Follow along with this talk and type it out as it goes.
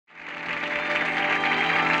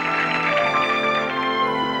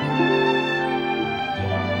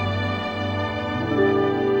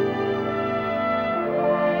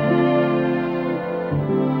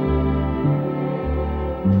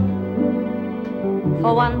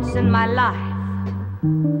For once in my life,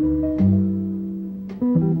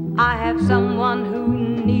 I have someone who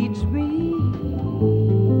needs me,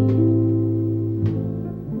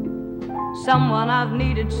 someone I've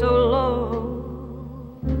needed so long.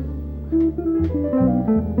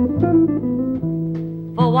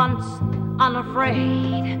 For once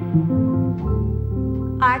unafraid,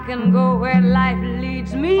 I can go where life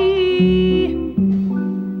leads me,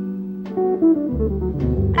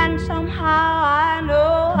 and somehow I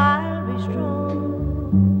know I'll be strong.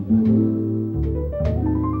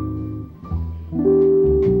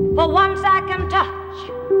 For once I can touch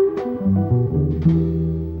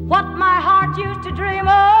what my heart used to dream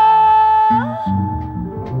of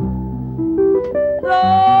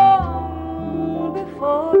long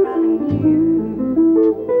before I knew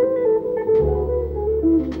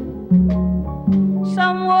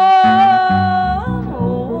someone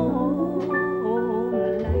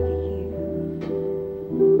like you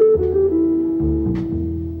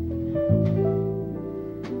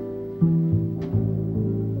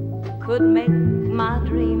could make my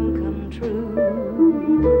dream come true.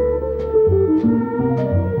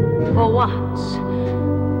 For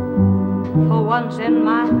once in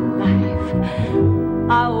my life,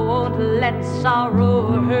 I won't let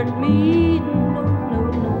sorrow hurt me. No, no,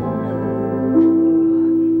 no,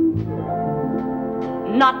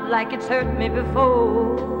 no. Not like it's hurt me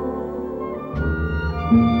before.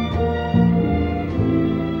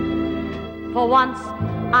 For once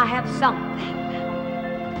I have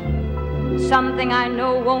something I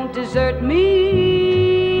know won't desert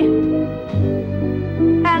me,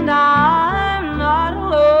 and I'm not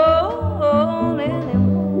alone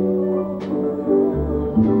anymore.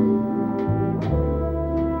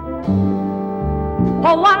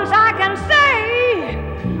 For once I can say,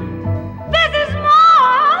 this is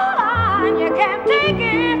mine, you can't take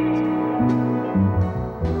it.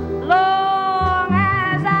 Long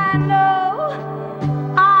as I know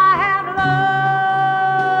I have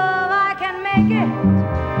love, I can make it.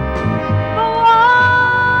 For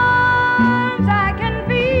once I can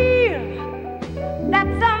feel that